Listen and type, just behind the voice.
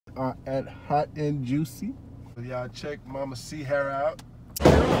Are at Hot and Juicy. Y'all check Mama C hair out.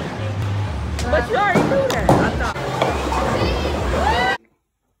 But you already knew that. I thought.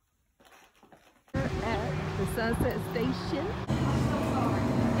 At the Sunset Station.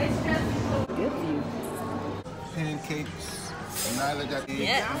 Good view. Pancakes. Nyla got the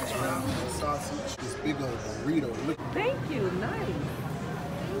sausage. This big old burrito. Look. Thank you. Nice.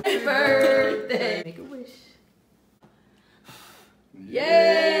 Happy birthday. Make a wish.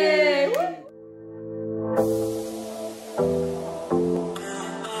 Yay! Woo!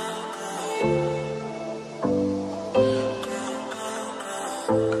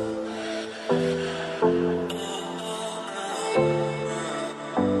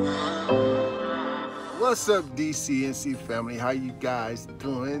 What's up, DCNC family? How you guys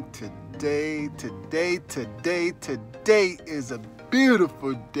doing today? Today is a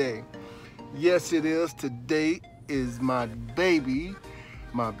beautiful day. Yes, it is. Today is my baby,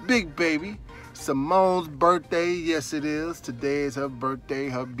 my big baby, Simone's birthday. Yes, it is. Today is her birthday,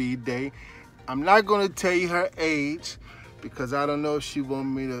 her B-day. I'm not going to tell you her age because I don't know if she want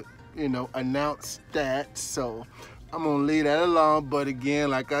me to, announce that. So I'm going to leave that alone. But again,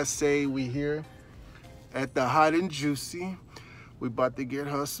 like I say, we here at the Hot and Juicy. We about to get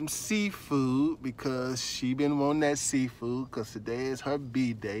her some seafood because she been wanting that seafood because today is her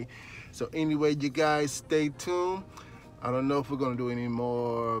B-day. So anyway, you guys stay tuned. I don't know if we're gonna do any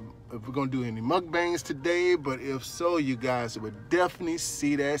more, if we're gonna do any mukbangs today, but if so, you guys would definitely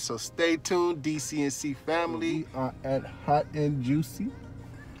see that. So stay tuned, DCNC Family. We are at Hot and Juicy.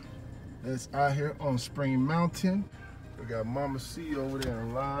 That's out here on Spring Mountain. We got Mama C over there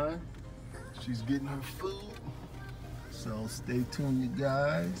in line. She's getting her food. So stay tuned, you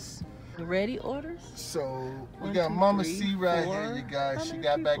guys. Ready orders? So we got Mama C right here, you guys. She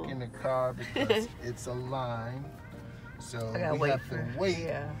got back in the car because it's a line. So we have to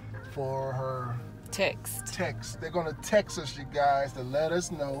wait for her text. They're gonna text us, you guys, to let us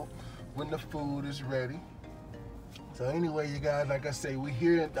know when the food is ready. So anyway, you guys, like I say, we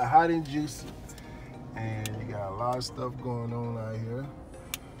here at the Hot and Juicy, and you got a lot of stuff going on out here.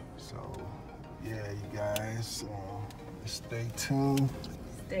 So yeah, you guys, stay tuned.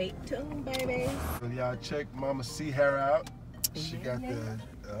 Stay tuned, baby. So y'all check Mama C hair out. She got the,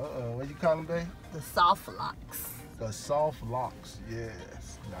 what you call them, babe? The soft locks. The soft locks,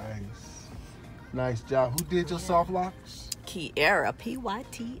 yes, nice. Nice job. Who did your soft locks? Kiera,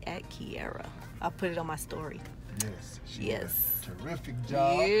 P-Y-T at Kiera. I'll put it on my story. Yes. She yes. Did a terrific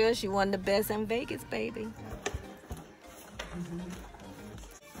job. Yeah, she won the best in Vegas, baby.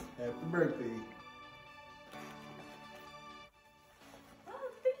 Happy birthday. Oh,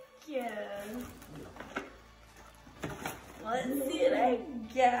 thank you. Let's see what I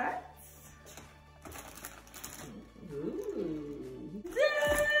got. Ooh.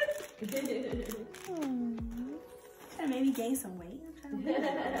 Trying to maybe gain some weight.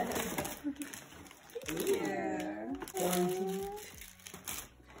 Yeah.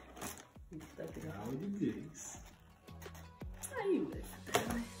 How you look?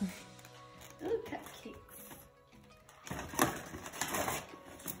 Oh, cupcakes.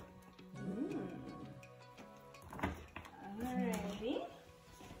 Alrighty.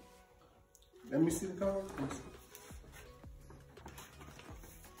 Let me see the card.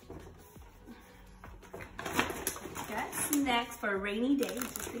 Got snacks for a rainy day,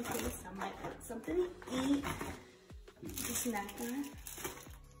 just in case I might want something to eat. Just snack on.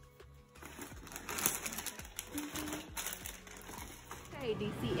 Hey,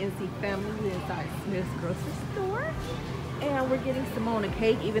 DCNC Family, we're inside Smith's grocery store. And we're getting Simone a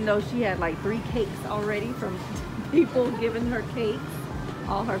cake, even though she had like 3 cakes already from people giving her cakes.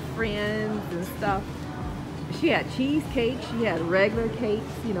 All her friends and stuff. She had cheesecake, she had regular cakes,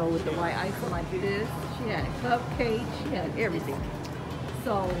 with the white icing like this. She had cupcakes, she had everything.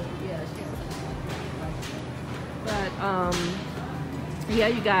 So, yeah, she had but, yeah,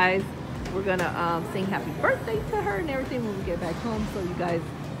 you guys, we're gonna sing happy birthday to her and everything when we get back home. So you guys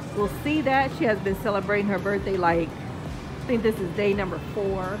will see that. She has been celebrating her birthday like, I think this is day number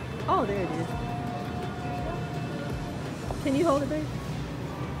 4. Oh, there it is. Can you hold it, babe?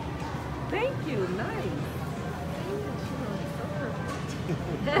 Thank you, nice.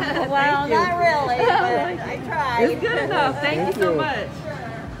 Well, not really, but I tried. It's good enough. Thank you so much.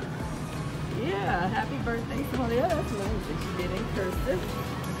 Yeah, happy birthday, Simone. Yeah, that's nice that she did in cursive.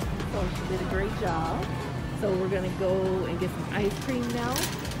 So she did a great job. So we're gonna go and get some ice cream now.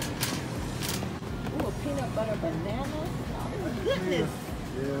 Ooh, a peanut butter banana. Oh goodness.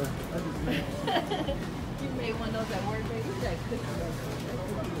 Yeah. You made one of those at work, baby. That cookie.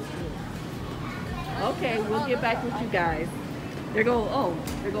 Okay, we'll get back with you guys. There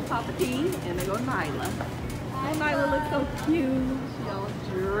go Papa T, and there go Nyla. Oh, Nyla looks so cute. She all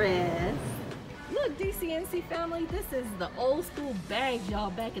dressed. Look, DCNC family, this is the old school bags,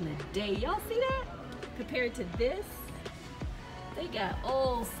 y'all, back in the day. Y'all see that? Compared to this, they got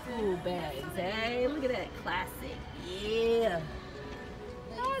old school bags. Hey, look at that classic. Yeah.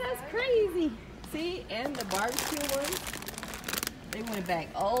 Oh, that's crazy. See, and the barbecue ones, they went back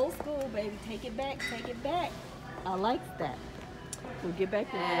old school, baby. Take it back, take it back. I like that. We'll get back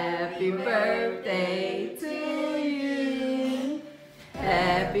to happy birthday to you.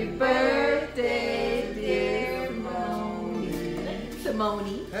 Happy birthday, dear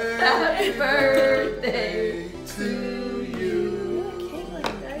Simone. Happy birthday to you. Cake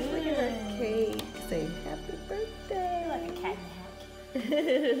like that. Look at her cake. Say happy birthday. Like a cat in a hat.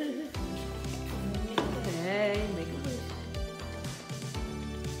 Hey, make a wish.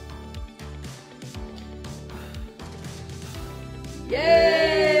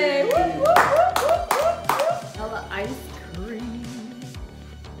 Yay! Woo, woo, woo, woo, woo, woo. All the ice cream.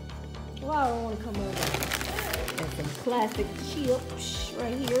 Well, I don't want to come over. And some classic chips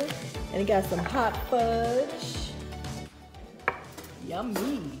right here. And it got some hot fudge.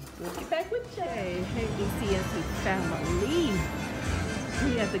 Yummy. We'll get back with you. Hey, DCNC family.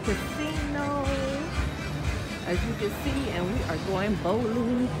 We at the casino, as you can see, and we are going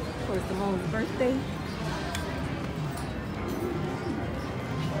bowling for Simone's birthday.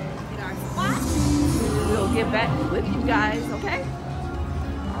 We'll get back with you guys, okay?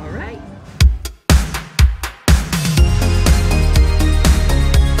 All right.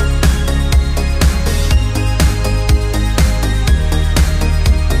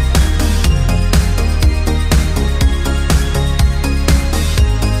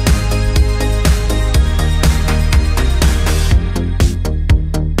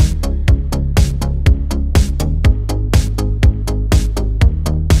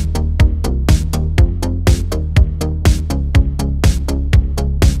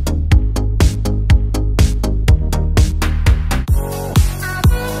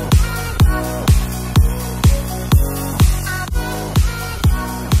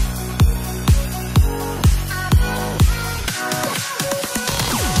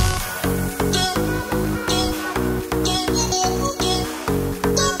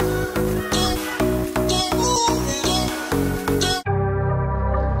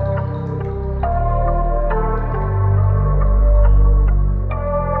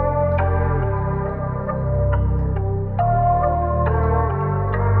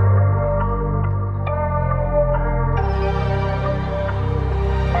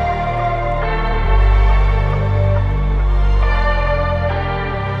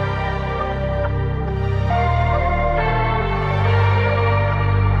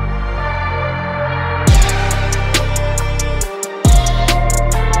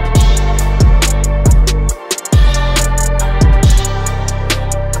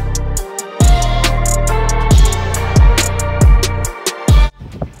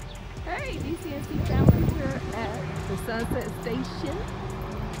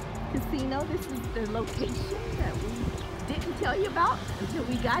 Casino. This is the location that we didn't tell you about until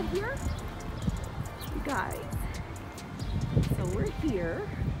we got here. You guys, so we're here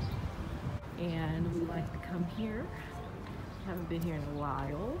and we like to come here. Haven't been here in a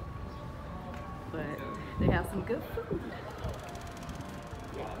while, but they have some good food.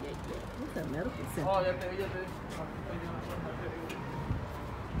 Yeah. What's a medical center?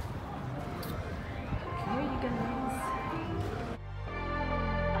 Here you guys.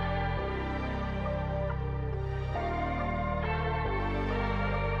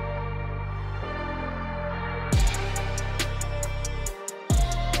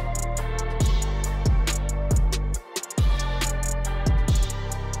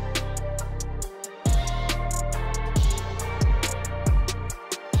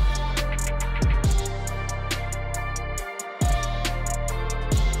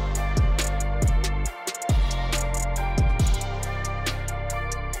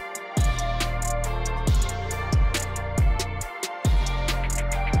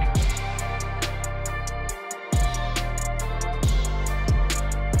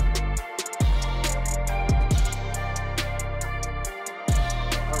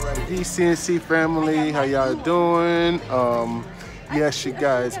 DCNC family, how y'all doing? Yes, you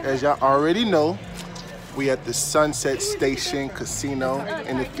guys, as y'all already know, we at the Sunset Station Casino,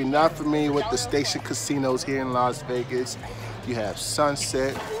 and if you're not familiar with the station casinos here in Las Vegas, you have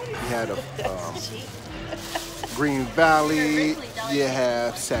Sunset, you have Green Valley, you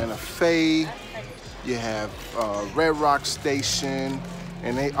have Santa Fe, you have Red Rock Station,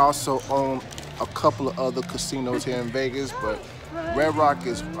 and they also own a couple of other casinos here in Vegas, but right. Red Rock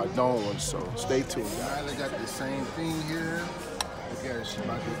is a known one, so stay tuned. Guys, I got the same thing here. Look at it, she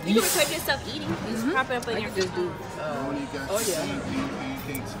about to You can record yourself eating. Just prop it up in your Just do. pancakes,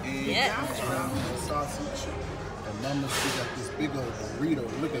 eggs, Yeah. sausage. And Mama, she got this big old burrito.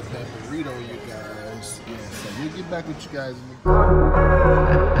 Look at that burrito, you guys. Yeah, so we'll get back with you guys in a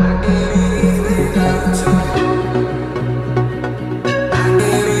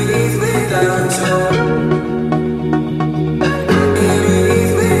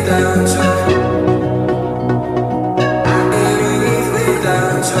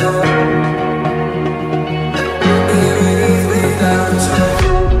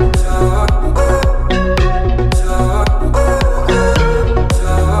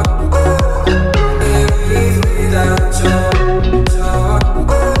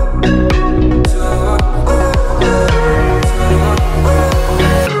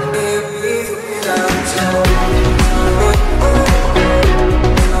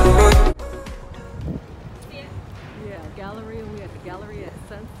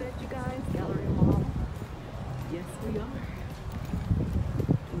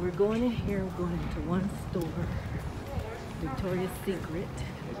We're going in here, we're going into one store, Victoria's Secret.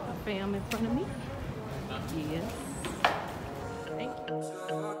 A fam in front of me. Yes. Thank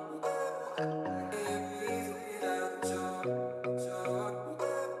you.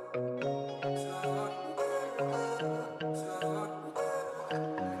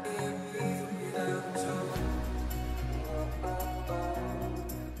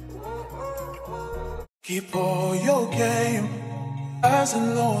 Keep all your game, highs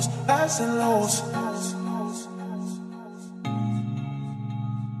and lows, highs and lows.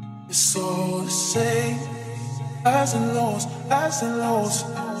 It's all the same, highs and lows, highs and lows.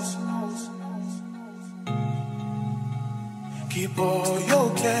 Keep all your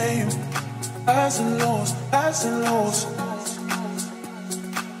game, highs and lows, highs and lows.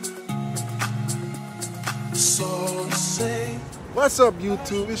 It's all the same. What's up,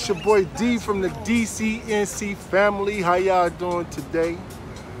 YouTube? It's your boy D from the DCNC Family. How y'all doing today?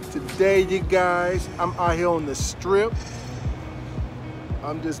 Today, you guys, I'm out here on the strip.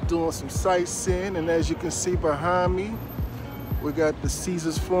 I'm just doing some sightseeing, and as you can see behind me, we got the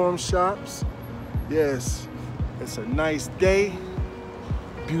Caesar's Forum shops. Yes, it's a nice day,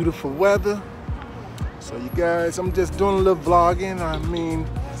 beautiful weather. So you guys, I'm just doing a little vlogging. I mean,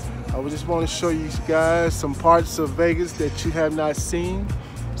 I just want to show you guys some parts of Vegas that you have not seen.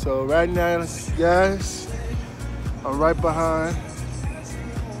 So right now, guys, I'm right behind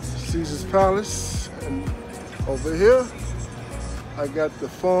Caesar's Palace, and over here I got the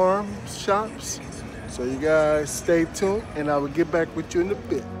farm shops. So you guys stay tuned, and I will get back with you in a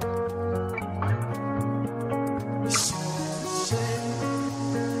bit.